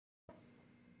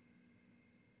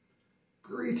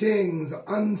Greetings,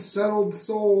 Unsettled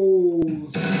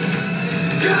Souls! Go!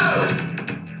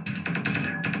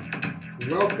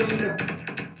 Welcome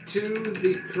to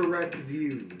the Correct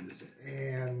Views,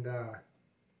 and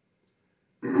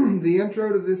the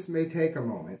intro to this may take a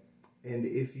moment, and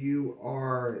if you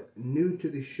are new to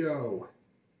the show,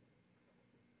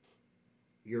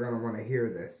 you're going to want to hear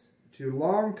this. To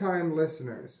longtime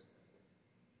listeners,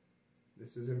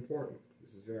 this is important.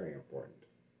 This is very important.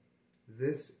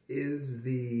 This is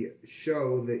the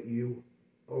show that you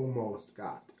almost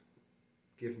got.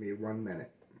 Give me 1 minute.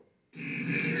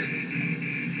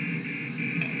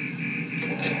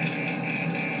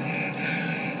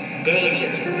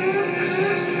 Danger.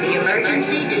 The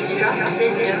emergency destruct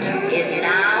system is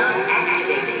now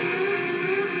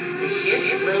activated. The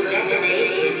ship will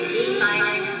detonate in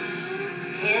T-minus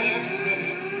 10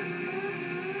 minutes.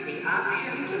 The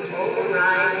option to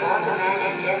override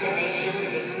automatic detonation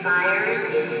expires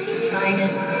in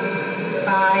T-minus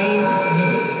 5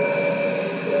 minutes.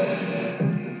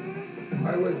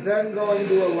 I was then going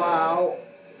to allow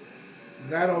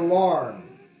that alarm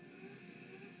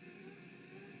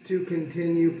to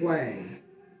continue playing.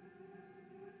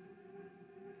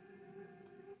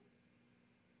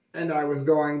 And I was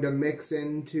going to mix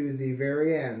into the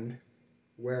very end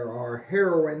where our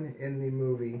heroine in the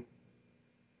movie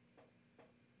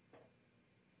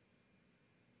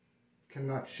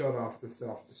cannot shut off the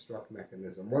self-destruct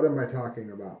mechanism. What am I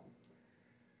talking about?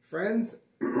 Friends,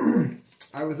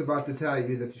 I was about to tell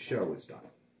you that the show was done.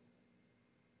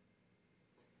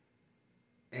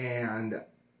 And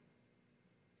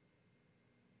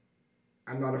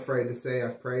I'm not afraid to say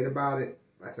I've prayed about it.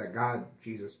 I thought, God,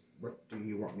 Jesus, what do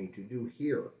you want me to do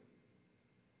here?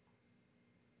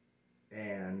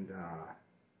 And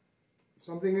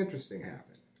something interesting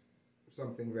happened.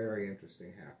 Something very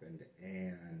interesting happened.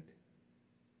 And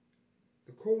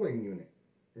the cooling unit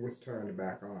was turned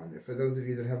back on. For those of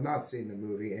you that have not seen the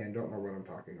movie and don't know what I'm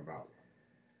talking about,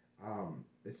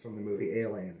 it's from the movie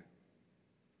Alien.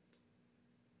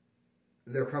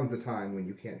 There comes a time when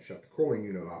you can't shut the cooling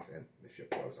unit off and the ship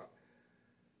blows up.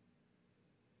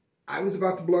 I was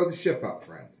about to blow the ship up,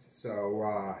 friends.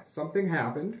 So something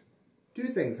happened. Two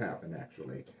things happened,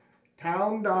 actually.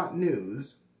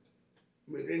 Town.news,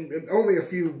 only a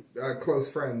few close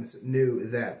friends knew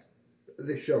that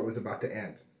this show was about to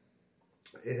end.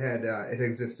 It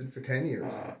existed for 10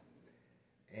 years,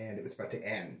 and it was about to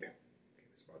end. It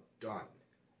was about done.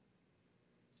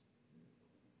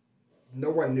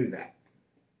 No one knew that.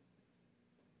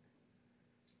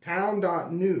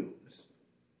 Town.news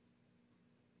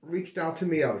reached out to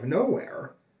me out of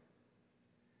nowhere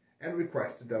and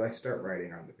requested that I start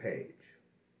writing on the page.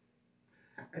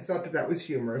 I thought that was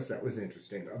humorous, that was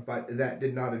interesting, but that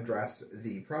did not address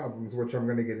the problems, which I'm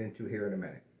going to get into here in a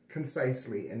minute,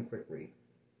 concisely and quickly.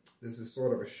 This is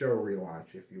sort of a show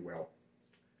relaunch, if you will.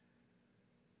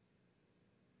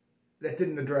 That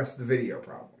didn't address the video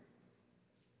problem.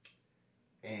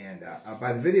 And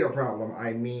by the video problem,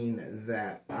 I mean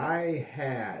that I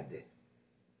had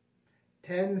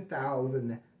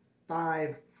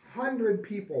 10,500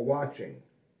 people watching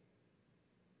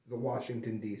the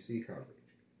Washington, D.C. coverage.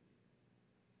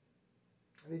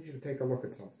 I need you to take a look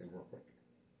at something real quick.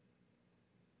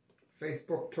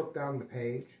 Facebook took down the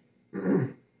page.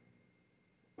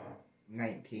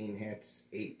 19 hits,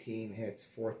 18 hits,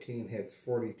 14 hits,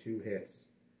 42 hits.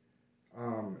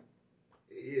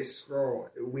 You scroll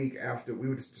a week after, we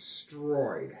were just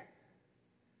destroyed.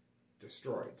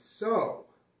 Destroyed. So,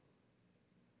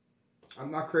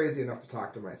 I'm not crazy enough to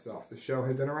talk to myself. The show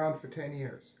had been around for 10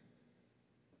 years.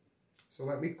 So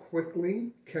let me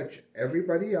quickly catch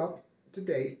everybody up to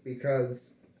date, because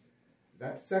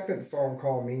that second phone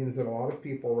call means that a lot of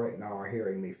people right now are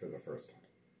hearing me for the first time.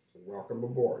 So welcome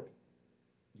aboard.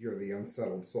 You're the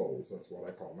Unsettled Souls. That's what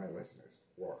I call my listeners.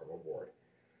 Welcome aboard.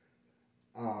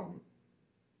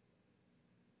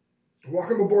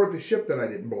 Welcome aboard the ship that I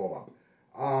didn't blow up.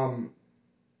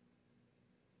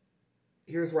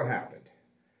 Here's what happened.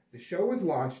 The show was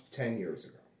launched 10 years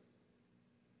ago.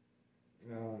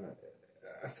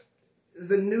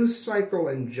 The news cycle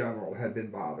in general had been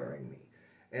bothering me,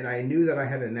 and I knew that I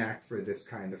had a knack for this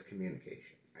kind of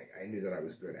communication. I knew that I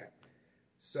was good at it.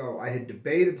 So I had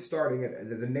debated starting it, and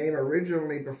the name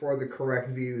originally, before the Correct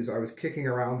Views, I was kicking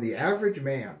around The Average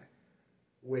Man,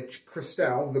 which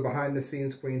Christelle, the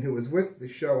behind-the-scenes queen who was with the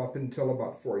show up until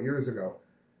about 4 years ago,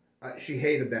 she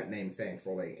hated that name,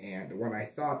 thankfully, and when I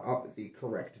thought up the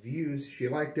Correct Views, she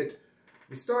liked it.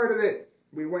 We started it.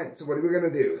 We went, so what are we going to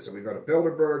do? So we go to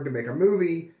Bilderberg to make a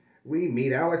movie. We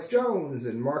meet Alex Jones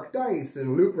and Mark Dice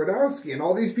and Luke Radowski, and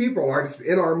all these people are just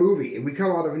in our movie. And we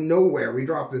come out of nowhere. We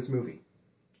drop this movie.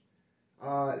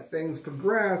 things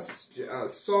progressed,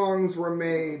 songs were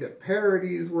made,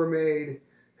 parodies were made,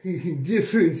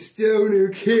 different stoner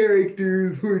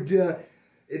characters were done.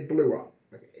 It blew up.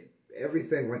 Okay,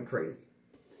 everything went crazy.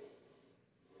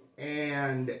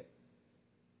 And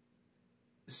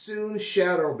soon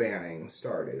shadow banning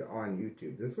started on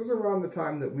YouTube. This was around the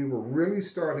time that we were really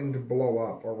starting to blow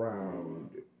up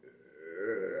around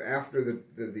after the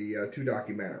two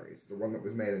documentaries, the one that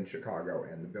was made in Chicago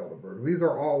and the Bilderberg. These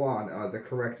are all on The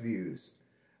Correct Views,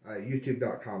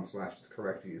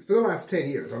 youtube.com/correctviews. For the last 10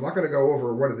 years. I'm not going to go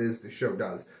over what it is the show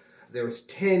does. There's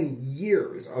 10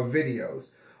 years of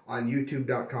videos on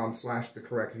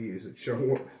youtube.com/correctviews that show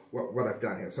what I've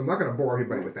done here. So I'm not going to bore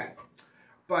everybody with that.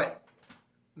 But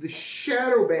the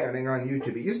shadow banning on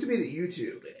YouTube, it used to be that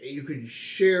YouTube, you could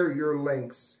share your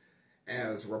links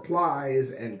as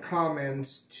replies and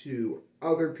comments to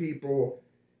other people,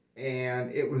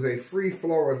 and it was a free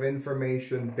flow of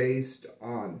information based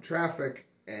on traffic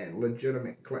and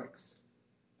legitimate clicks.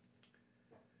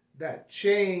 That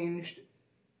changed,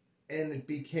 and it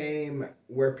became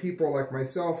where people like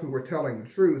myself who were telling the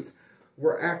truth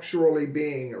were actually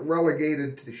being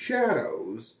relegated to the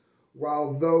shadows,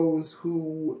 while those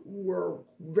who were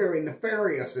very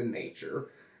nefarious in nature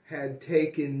had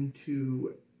taken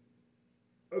to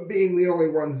being the only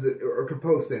ones that could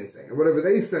post anything. And whatever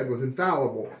they said was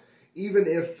infallible, even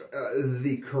if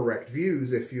the correct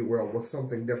views, if you will, was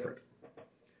something different.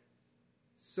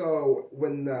 So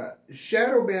when the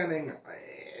shadow banning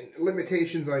and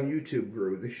limitations on YouTube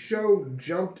grew, the show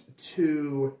jumped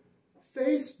to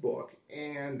Facebook,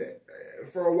 and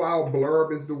for a while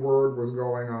Blurb is the word was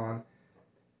going on,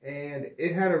 and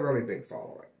it had a really big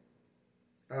following.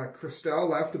 Christelle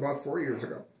left about 4 years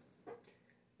ago.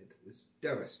 It was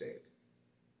devastating.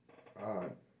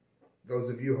 Those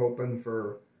of you hoping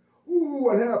for, ooh,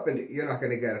 what happened? You're not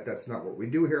going to get it. That's not what we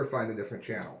do here. Find a different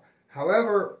channel.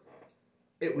 However,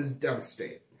 it was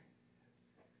devastating.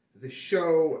 The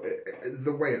show,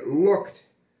 the way it looked,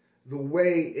 the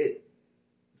way it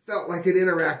felt like it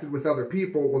interacted with other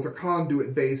people was a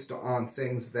conduit based on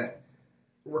things that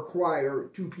require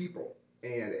two people.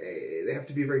 And they have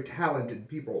to be very talented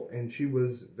people. And she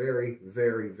was very,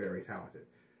 very, very talented.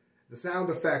 The sound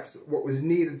effects, what was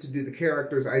needed to do the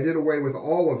characters, I did away with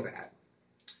all of that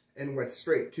and went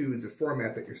straight to the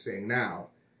format that you're seeing now.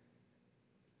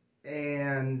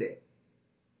 And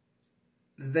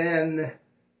then,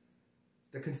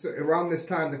 around this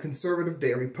time, the Conservative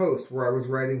Daily Post, where I was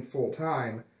writing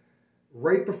full-time,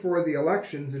 right before the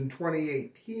elections in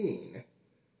 2018,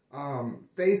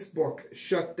 Facebook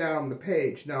shut down the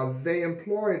page. Now, they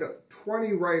employed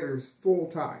 20 writers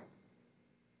full-time.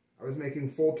 I was making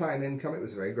full-time income. It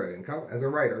was very good income as a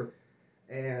writer.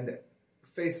 And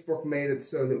Facebook made it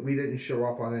so that we didn't show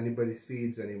up on anybody's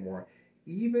feeds anymore.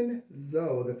 Even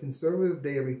though the Conservative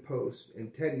Daily Post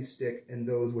and Teddy Stick and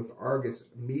those with Argus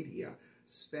Media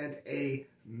spent a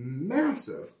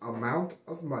massive amount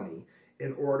of money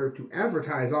in order to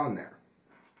advertise on there.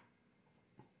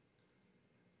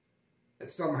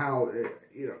 Somehow,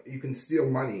 you can steal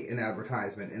money in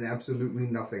advertisement and absolutely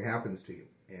nothing happens to you.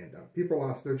 And people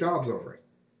lost their jobs over it.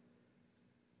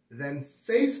 Then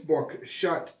Facebook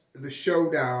shut the show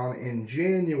down in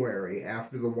January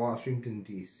after the Washington,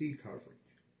 D.C. coverage.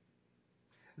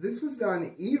 This was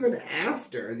done even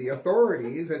after the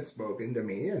authorities had spoken to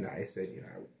me, and I said,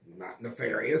 not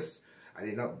nefarious. I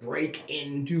did not break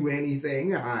into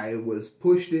anything. I was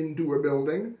pushed into a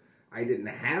building. I didn't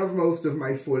have most of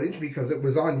my footage because it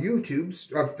was on YouTube,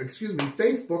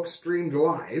 Facebook streamed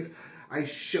live. I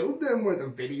showed them where the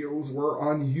videos were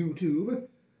on YouTube.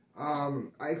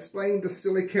 I explained the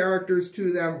silly characters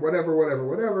to them,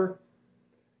 whatever.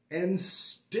 And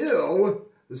still,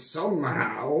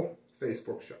 somehow,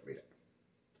 Facebook shut me down.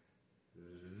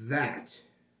 That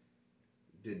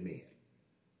did me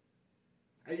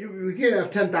in. You can't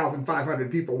have 10,500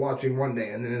 people watching one day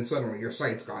and then suddenly your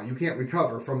site's gone. You can't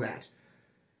recover from that.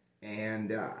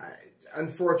 And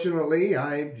unfortunately,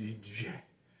 I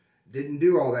didn't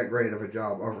do all that great of a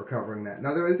job of recovering that.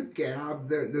 Now, there is a gap.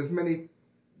 There's many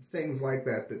things like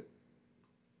that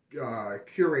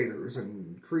curators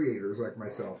and creators like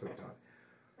myself have done.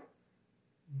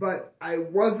 But I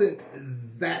wasn't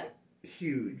that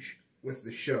huge with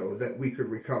the show that we could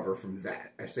recover from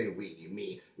that. I say we,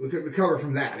 me. We could recover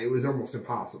from that. It was almost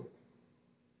impossible.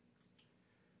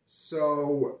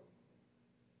 So,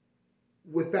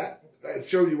 with that, I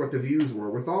showed you what the views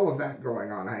were. With all of that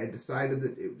going on, I had decided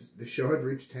that the show had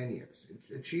reached 10 years.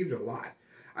 It achieved a lot.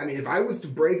 I mean, if I was to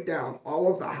break down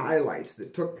all of the highlights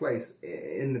that took place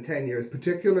in the 10 years,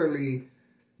 particularly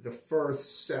the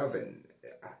first 7,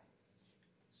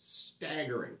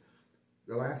 staggering.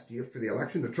 the last year for the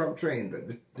election, the Trump train,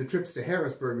 the trips to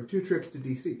Harrisburg, the 2 trips to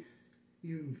D.C.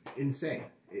 Insane.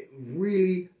 It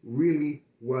really, really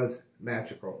was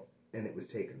magical, and it was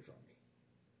taken from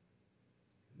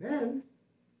me. Then,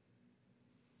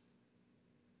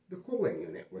 the cooling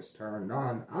unit was turned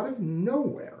on out of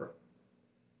nowhere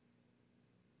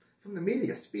from the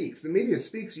Media Speaks. The Media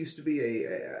Speaks used to be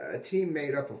a team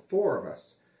made up of 4 of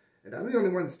us, and I'm the only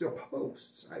one that still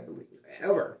posts, I believe,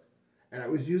 ever. And I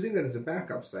was using it as a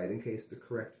backup site in case the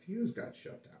correct fuse got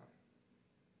shut down.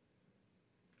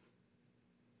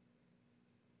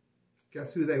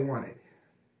 Guess who they wanted?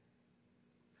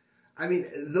 I mean,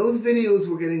 those videos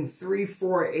were getting 3,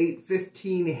 4, 8,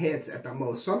 15 hits at the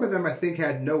most. Some of them, I think,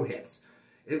 had no hits.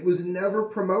 It was never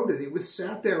promoted. It was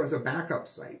sat there as a backup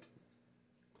site.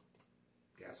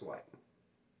 Guess what?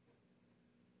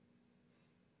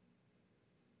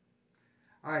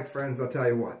 All right, friends, I'll tell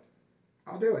you what.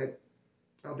 I'll do it.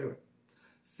 I'll do it.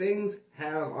 Things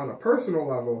have, on a personal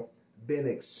level, been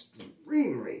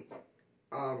extremely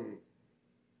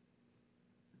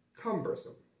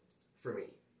cumbersome for me.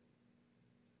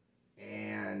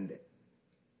 And,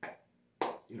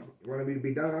 you know, you wanted me to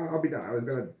be done, I'll be done.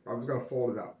 I was gonna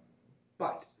fold it up.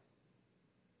 But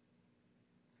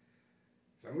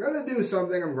if I'm gonna do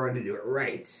something, I'm going to do it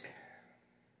right.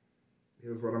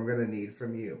 Here's what I'm gonna need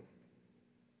from you.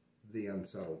 The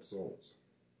Unsettled Souls.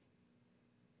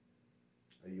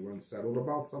 Are you unsettled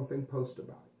about something? Post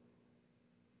about it.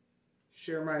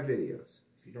 Share my videos.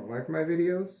 If you don't like my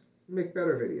videos, make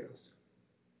better videos.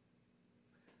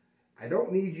 I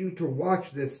don't need you to watch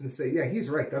this and say, yeah,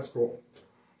 he's right, that's cool.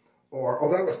 Or,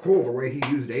 oh, that was cool, the way he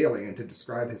used alien to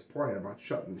describe his point about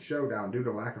shutting the show down due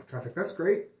to lack of traffic. That's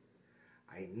great.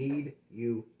 I need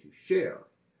you to share.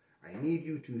 I need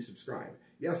you to subscribe.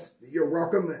 Yes, you're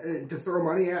welcome to throw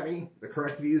money at me. The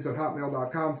correct views at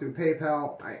hotmail.com through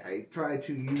PayPal. I try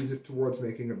to use it towards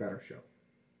making a better show.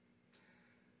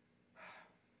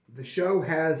 The show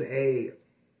has a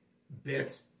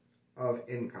bit of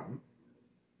income,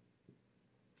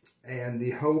 and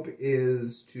the hope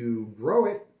is to grow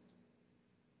it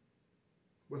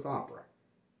with opera.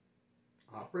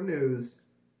 Opera News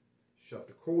shut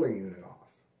the cooling unit off,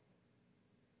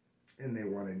 and they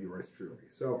wanted yours truly.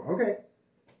 So, okay.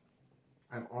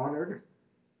 I'm honored.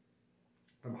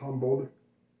 I'm humbled.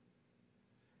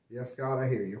 Yes, God, I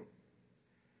hear you.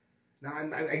 Now,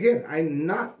 I'm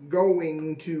not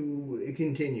going to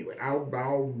continue it. I'll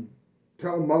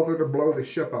tell Mother to blow the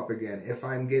ship up again if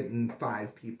I'm getting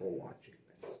 5 people watching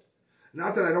this.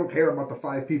 Not that I don't care about the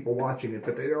 5 people watching it,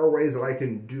 but there are ways that I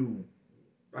can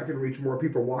reach more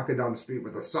people walking down the street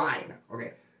with a sign.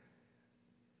 Okay.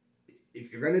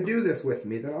 If you're going to do this with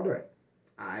me, then I'll do it.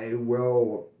 I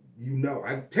will, you know,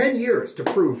 I have 10 years to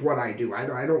prove what I do.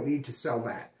 I don't need to sell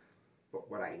that. But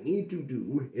what I need to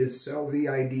do is sell the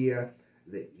idea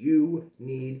that you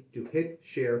need to hit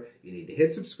share, you need to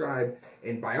hit subscribe,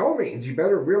 and by all means, you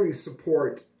better really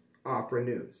support Opera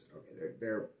News. Okay,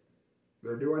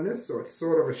 they're doing this, so it's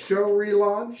sort of a show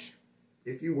relaunch,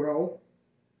 if you will,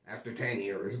 after 10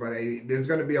 years. But there's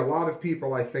going to be a lot of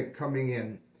people, I think, coming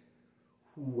in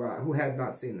who had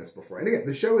not seen this before. And again,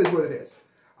 the show is what it is.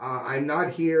 I'm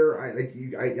not here.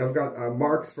 I've got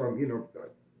marks from, you know,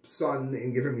 sun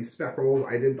and giving me speckles.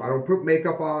 I don't put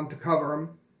makeup on to cover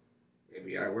them.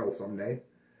 Maybe I will someday.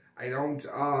 I don't,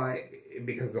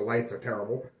 because the lights are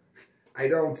terrible. I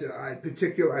don't, I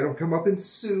don't come up in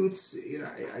suits. You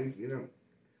know,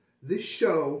 this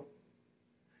show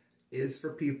is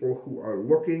for people who are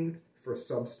looking for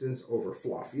substance over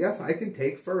fluff. Yes, I can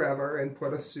take forever and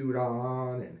put a suit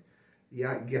on, and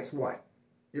yeah, guess what?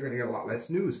 You're going to get a lot less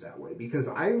news that way, because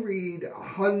I read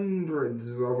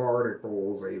hundreds of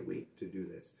articles a week to do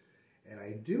this. And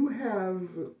I do have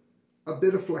a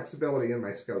bit of flexibility in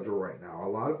my schedule right now. A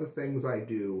lot of the things I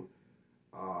do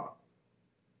are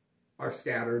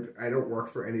scattered. I don't work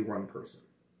for any one person.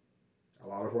 A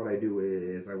lot of what I do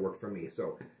is I work for me.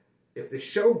 So if the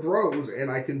show grows and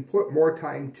I can put more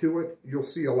time to it, you'll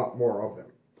see a lot more of them.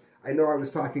 I know I was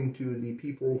talking to the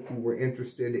people who were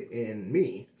interested in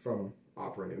me from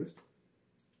Opera News,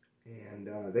 and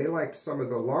they liked some of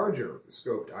the larger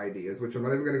scoped ideas, which I'm not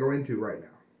even going to go into right now.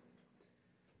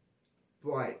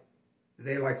 But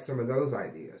they liked some of those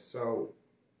ideas. So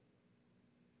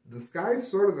the sky's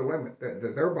sort of the limit.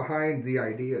 They're behind the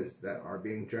ideas that are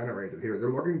being generated here.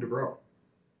 They're looking to grow.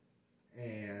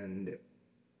 And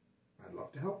I'd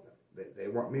love to help them. They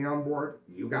want me on board.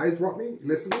 You guys want me?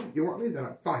 Listening? You want me? Then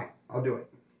I'm fine. I'll do it.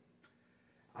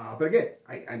 But again,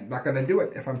 I'm not going to do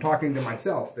it if I'm talking to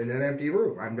myself in an empty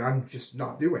room. I'm just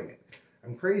not doing it.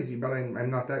 I'm crazy, but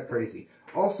I'm not that crazy.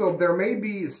 Also, there may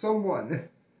be someone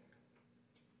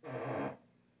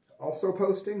also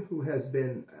posting, who has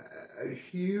been a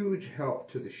huge help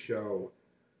to the show,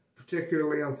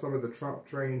 particularly on some of the Trump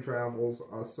train travels,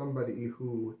 somebody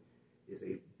who is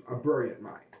a brilliant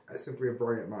mind, simply a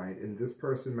brilliant mind. And this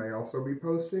person may also be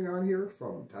posting on here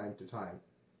from time to time.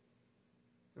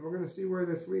 And we're going to see where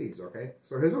this leads, okay?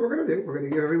 So here's what we're going to do. We're going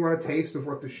to give everyone a taste of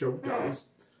what the show does.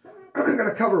 I'm going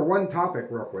to cover one topic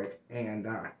real quick. And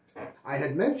I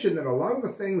had mentioned that a lot of the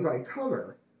things I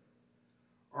cover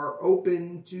are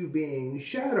open to being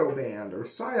shadow banned or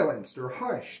silenced or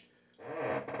hushed.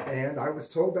 And I was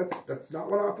told that's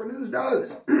not what Opera News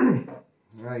does.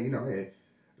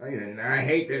 I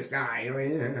hate this guy. I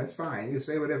mean, that's fine. You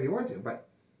say whatever you want to, but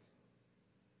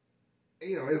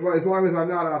as long as I'm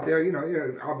not out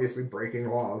there, obviously breaking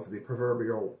laws, the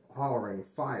proverbial hollering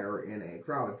fire in a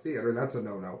crowded theater, that's a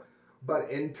no-no. But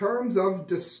in terms of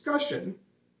discussion,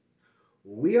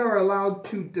 we are allowed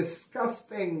to discuss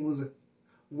things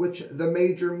which the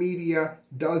major media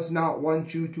does not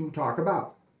want you to talk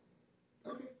about.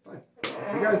 Okay, fine.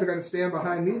 If you guys are going to stand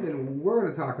behind me, then we're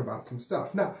going to talk about some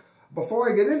stuff. Now, before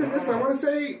I get into this, I want to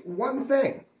say one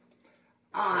thing.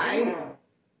 I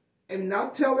am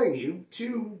not telling you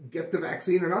to get the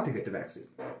vaccine or not to get the vaccine.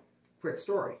 Quick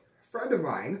story. A friend of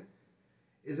mine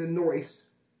is a nurse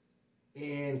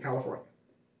in California.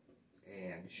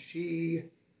 And she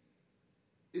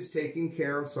is taking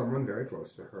care of someone very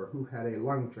close to her who had a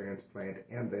lung transplant,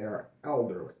 and they are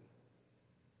elderly.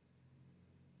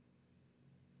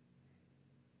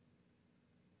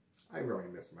 I really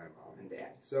miss my mom and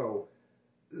dad. So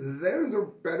there's a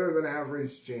better than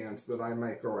average chance that I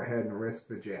might go ahead and risk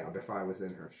the jab if I was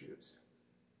in her shoes.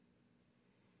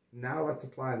 Now let's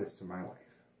apply this to my life.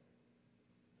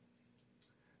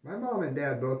 My mom and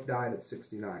dad both died at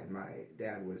 69. My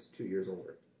dad was 2 years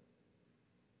older.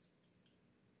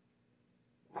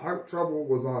 Heart trouble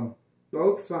was on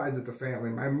both sides of the family.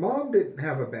 My mom didn't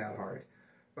have a bad heart,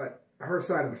 but her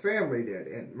side of the family did,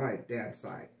 and my dad's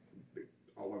side,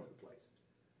 all over the place.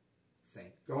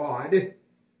 Thank God.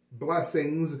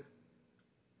 Blessings.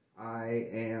 I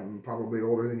am probably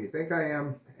older than you think I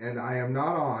am, and I am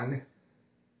not on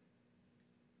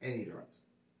any drugs.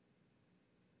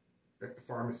 Like the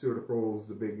pharmaceuticals,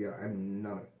 the big, I'm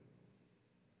none of it.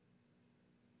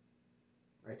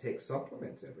 I take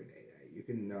supplements every day. You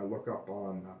can look up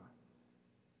on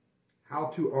how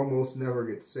to almost never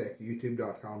get sick,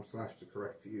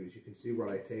 youtube.com/thecorrectviews. You can see what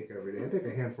I take every day. I take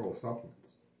a handful of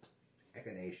supplements.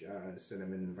 Echinacea,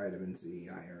 cinnamon, vitamin C,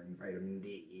 iron, vitamin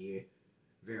D.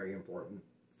 Very important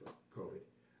for COVID.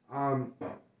 I'm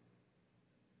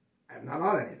not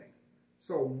on anything.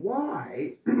 So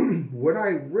why would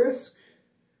I risk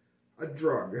a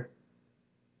drug,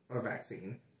 a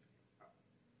vaccine?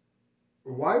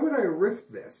 Why would I risk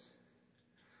this,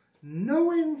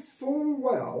 knowing full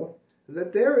well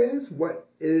that there is what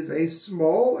is a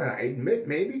small, and I admit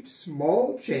maybe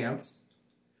small chance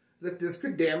that this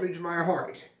could damage my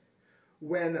heart,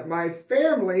 when my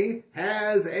family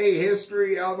has a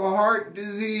history of a heart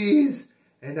disease,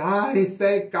 and I,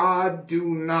 thank God,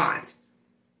 do not.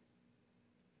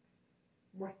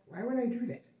 Why would I do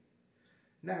that?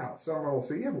 Now, someone will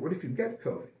say, yeah, but what if you get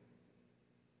COVID?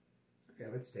 Okay,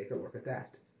 let's take a look at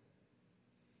that.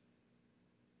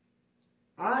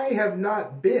 I have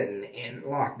not been in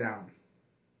lockdown.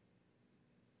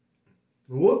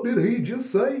 What did he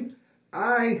just say?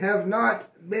 I have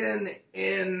not been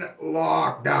in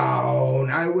lockdown.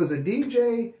 I was a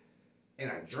DJ and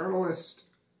a journalist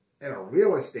and a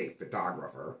real estate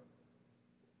photographer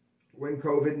when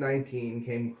COVID-19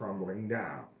 came crumbling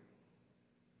down.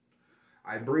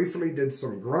 I briefly did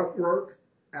some grunt work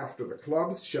after the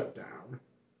clubs shut down.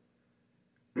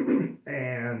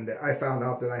 And I found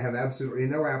out that I have absolutely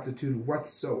no aptitude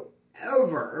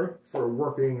whatsoever for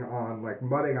working on, like,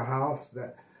 mudding a house.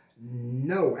 That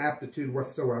no aptitude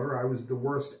whatsoever. I was the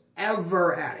worst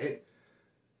ever at it.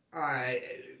 I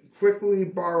quickly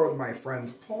borrowed my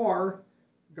friend's car.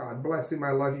 God bless him,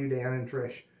 I love you, Dan and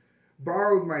Trish.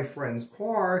 Borrowed my friend's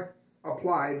car,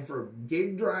 applied for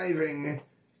gig driving,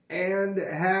 and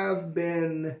have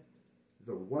been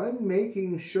the one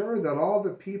making sure that all the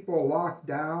people locked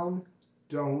down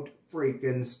don't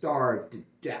freaking starve to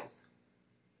death.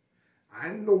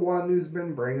 I'm the one who's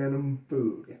been bringing them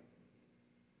food.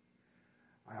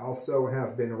 I also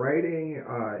have been writing,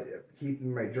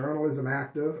 keeping my journalism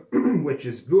active, which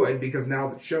is good because now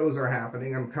that shows are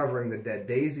happening, I'm covering the Dead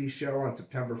Daisy show on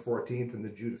September 14th and the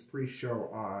Judas Priest show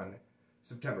on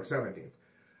September 17th.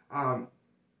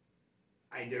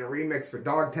 I did a remix for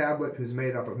Dog Tablet, who's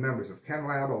made up of members of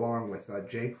ChemLab, along with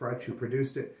Jay Crutch, who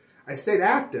produced it. I stayed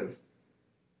active,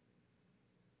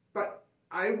 but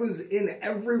I was in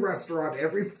every restaurant,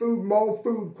 every mall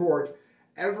food court,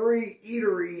 every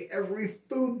eatery, every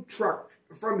food truck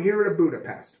from here to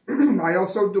Budapest. I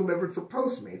also delivered for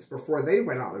Postmates before they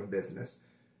went out of business.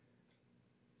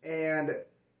 And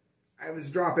I was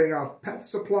dropping off pet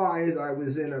supplies. I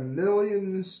was in 1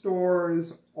 million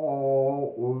stores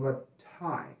all the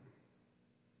time.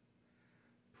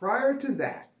 Prior to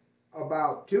that,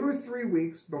 about 2 or 3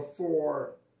 weeks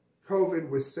before COVID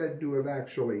was said to have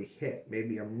actually hit,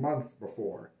 maybe a month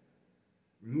before,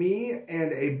 me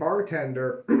and a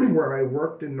bartender where I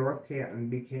worked in North Canton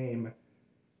became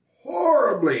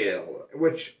horribly ill,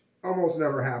 which almost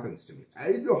never happens to me.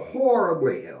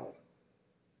 Horribly ill.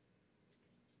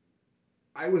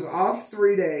 I was off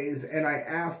 3 days, and I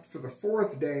asked for the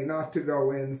 4th day not to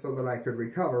go in so that I could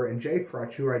recover, and Jay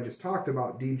Crutch, who I just talked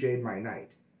about, DJ'd my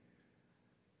night.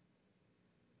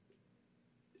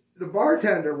 The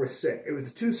bartender was sick. It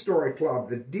was a 2-story club.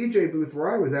 The DJ booth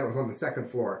where I was at was on the 2nd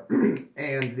floor,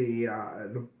 and the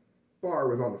bar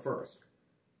was on the 1st.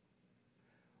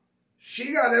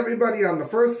 She got everybody on the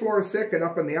 1st floor sick, and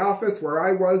up in the office where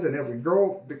I was, and every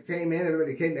girl that came in,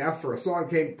 everybody came to ask for a song,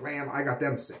 came, blam, I got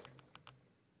them sick.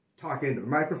 Talk into the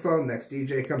microphone, next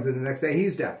DJ comes in the next day,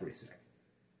 he's deathly sick.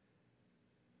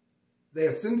 They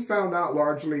have since found out,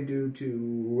 largely due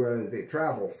to the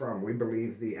travel from, we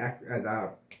believe, the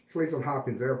Cleveland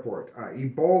Hopkins Airport.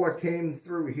 Ebola came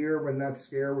through here when that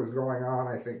scare was going on.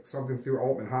 I think something through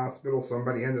Altman Hospital.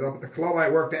 Somebody ended up at the club I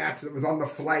worked at that was on the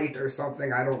flight or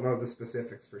something. I don't know the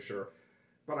specifics for sure.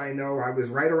 But I know I was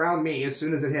right around me as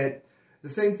soon as it hit. The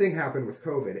same thing happened with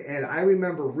COVID. And I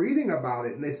remember reading about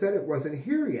it, and they said it wasn't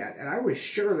here yet. And I was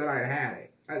sure that I had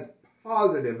it. I was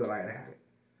positive that I had it.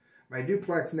 My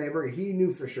duplex neighbor, he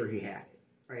knew for sure he had it.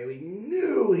 I mean, he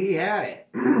knew he had it.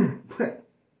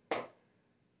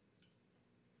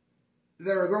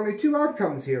 There's only 2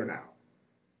 outcomes here now.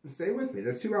 Stay with me.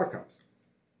 There's 2 outcomes.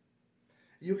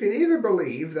 You can either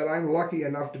believe that I'm lucky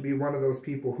enough to be one of those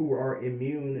people who are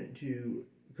immune to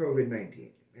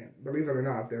COVID-19. And believe it or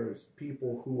not, there's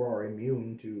people who are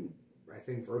immune to, I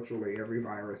think, virtually every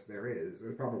virus there is.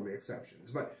 There's probably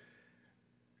exceptions. But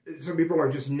some people are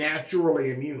just naturally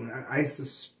immune. I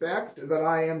suspect that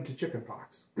I am to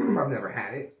chickenpox. I've never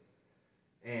had it.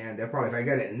 And probably if I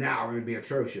get it now, it would be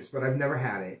atrocious. But I've never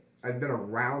had it. I've been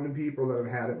around people that have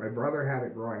had it. My brother had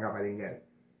it growing up. I didn't get it.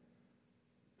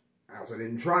 I also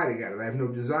didn't try to get it. I have no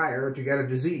desire to get a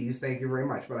disease. Thank you very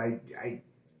much. But I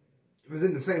was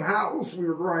in the same house. We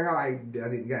were growing up. I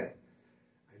didn't get it.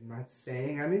 I'm not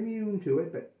saying I'm immune to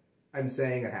it, but I'm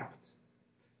saying it happens.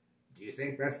 Do you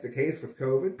think that's the case with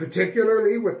COVID?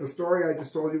 Particularly with the story I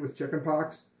just told you with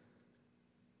chickenpox?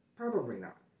 Probably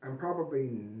not. I'm probably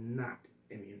not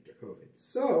immune to COVID.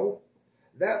 So,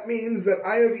 that means that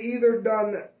I have either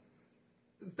done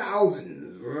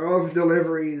thousands of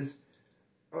deliveries.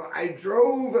 I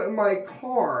drove my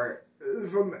car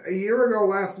from a year ago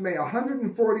last May,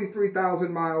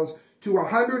 143,000 miles to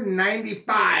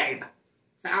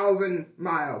 195,000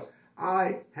 miles.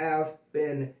 I have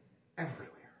been everywhere.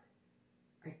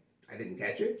 I didn't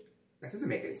catch it. That doesn't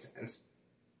make any sense.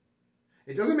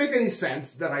 It doesn't make any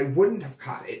sense that I wouldn't have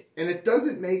caught it, and it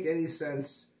doesn't make any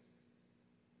sense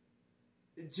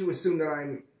to assume that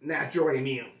I'm naturally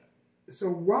immune. So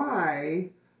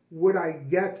why would I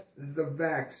get the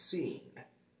vaccine?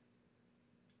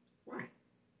 Why?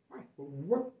 Why?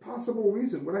 What possible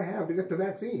reason would I have to get the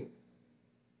vaccine?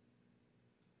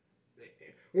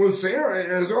 Well, Sarah,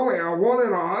 there's only a 1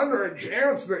 in 100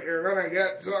 chance that you're going to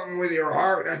get something with your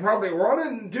heart. That's probably 1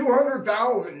 in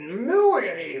 200,000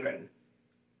 million even.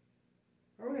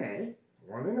 Okay,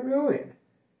 1 in a million.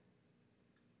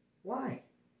 Why?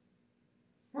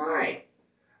 Why?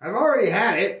 I've already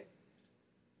had it.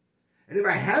 And if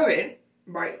I haven't,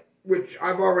 which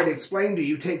I've already explained to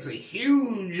you takes a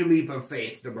huge leap of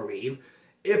faith to believe,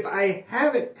 if I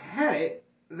haven't had it,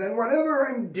 then whatever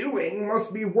I'm doing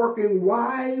must be working.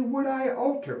 Why would I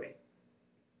alter it?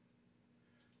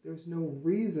 There's no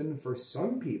reason for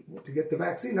some people to get the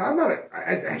vaccine. Now, I'm not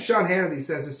as Sean Hannity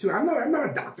says this too, I'm not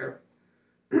a doctor.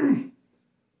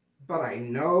 But I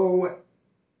know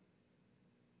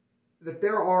that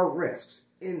there are risks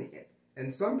in it.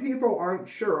 And some people aren't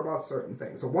sure about certain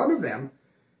things. So one of them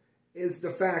is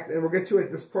the fact, and we'll get to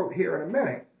it, this quote here in a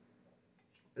minute,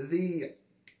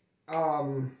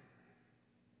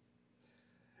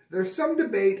 there's some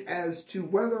debate as to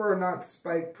whether or not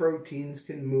spike proteins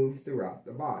can move throughout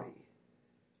the body.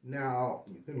 Now,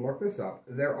 you can look this up.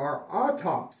 There are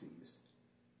autopsies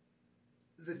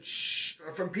that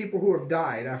from people who have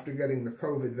died after getting the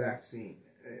COVID vaccine,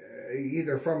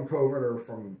 either from COVID or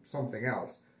from something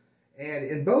else. And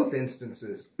in both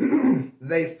instances,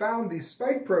 they found these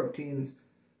spike proteins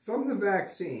from the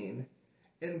vaccine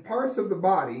in parts of the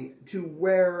body to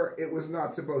where it was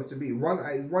not supposed to be.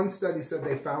 One study said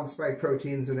they found spike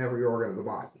proteins in every organ of the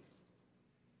body.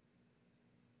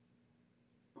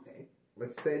 Okay,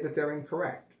 let's say that they're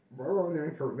incorrect. Well,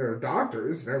 they're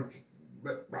doctors.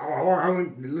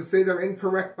 Let's say they're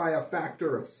incorrect by a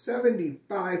factor of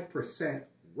 75%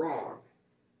 wrong.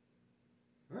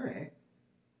 All right.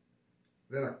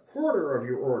 Then a quarter of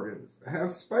your organs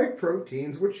have spike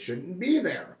proteins which shouldn't be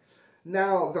there.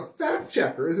 Now, the fact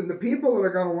checkers and the people that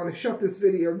are going to want to shut this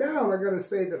video down are going to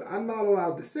say that I'm not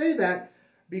allowed to say that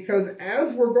because,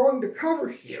 as we're going to cover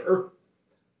here,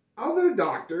 other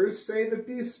doctors say that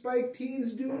these spike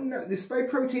proteins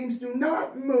do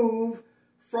not move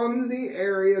from the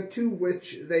area to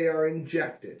which they are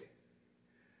injected.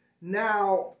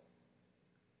 Now,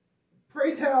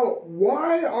 pray tell,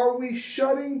 why are we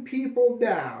shutting people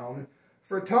down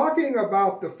for talking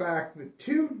about the fact that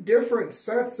two different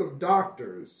sets of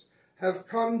doctors have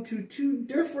come to two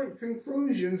different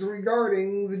conclusions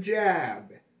regarding the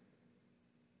jab?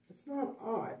 It's not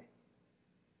odd.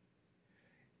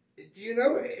 Do you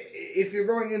know, if you're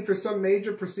going in for some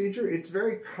major procedure, it's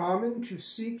very common to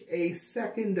seek a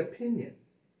second opinion.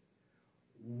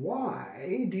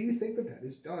 Why do you think that that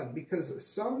is done? Because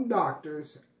some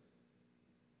doctors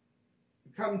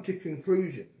come to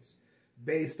conclusions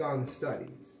based on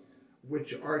studies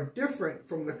which are different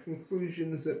from the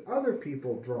conclusions that other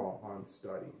people draw on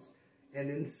studies. And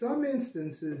in some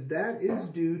instances, that is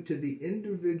due to the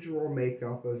individual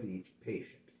makeup of each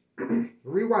patient.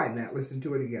 Rewind that, listen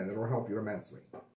to it again. It'll help you immensely.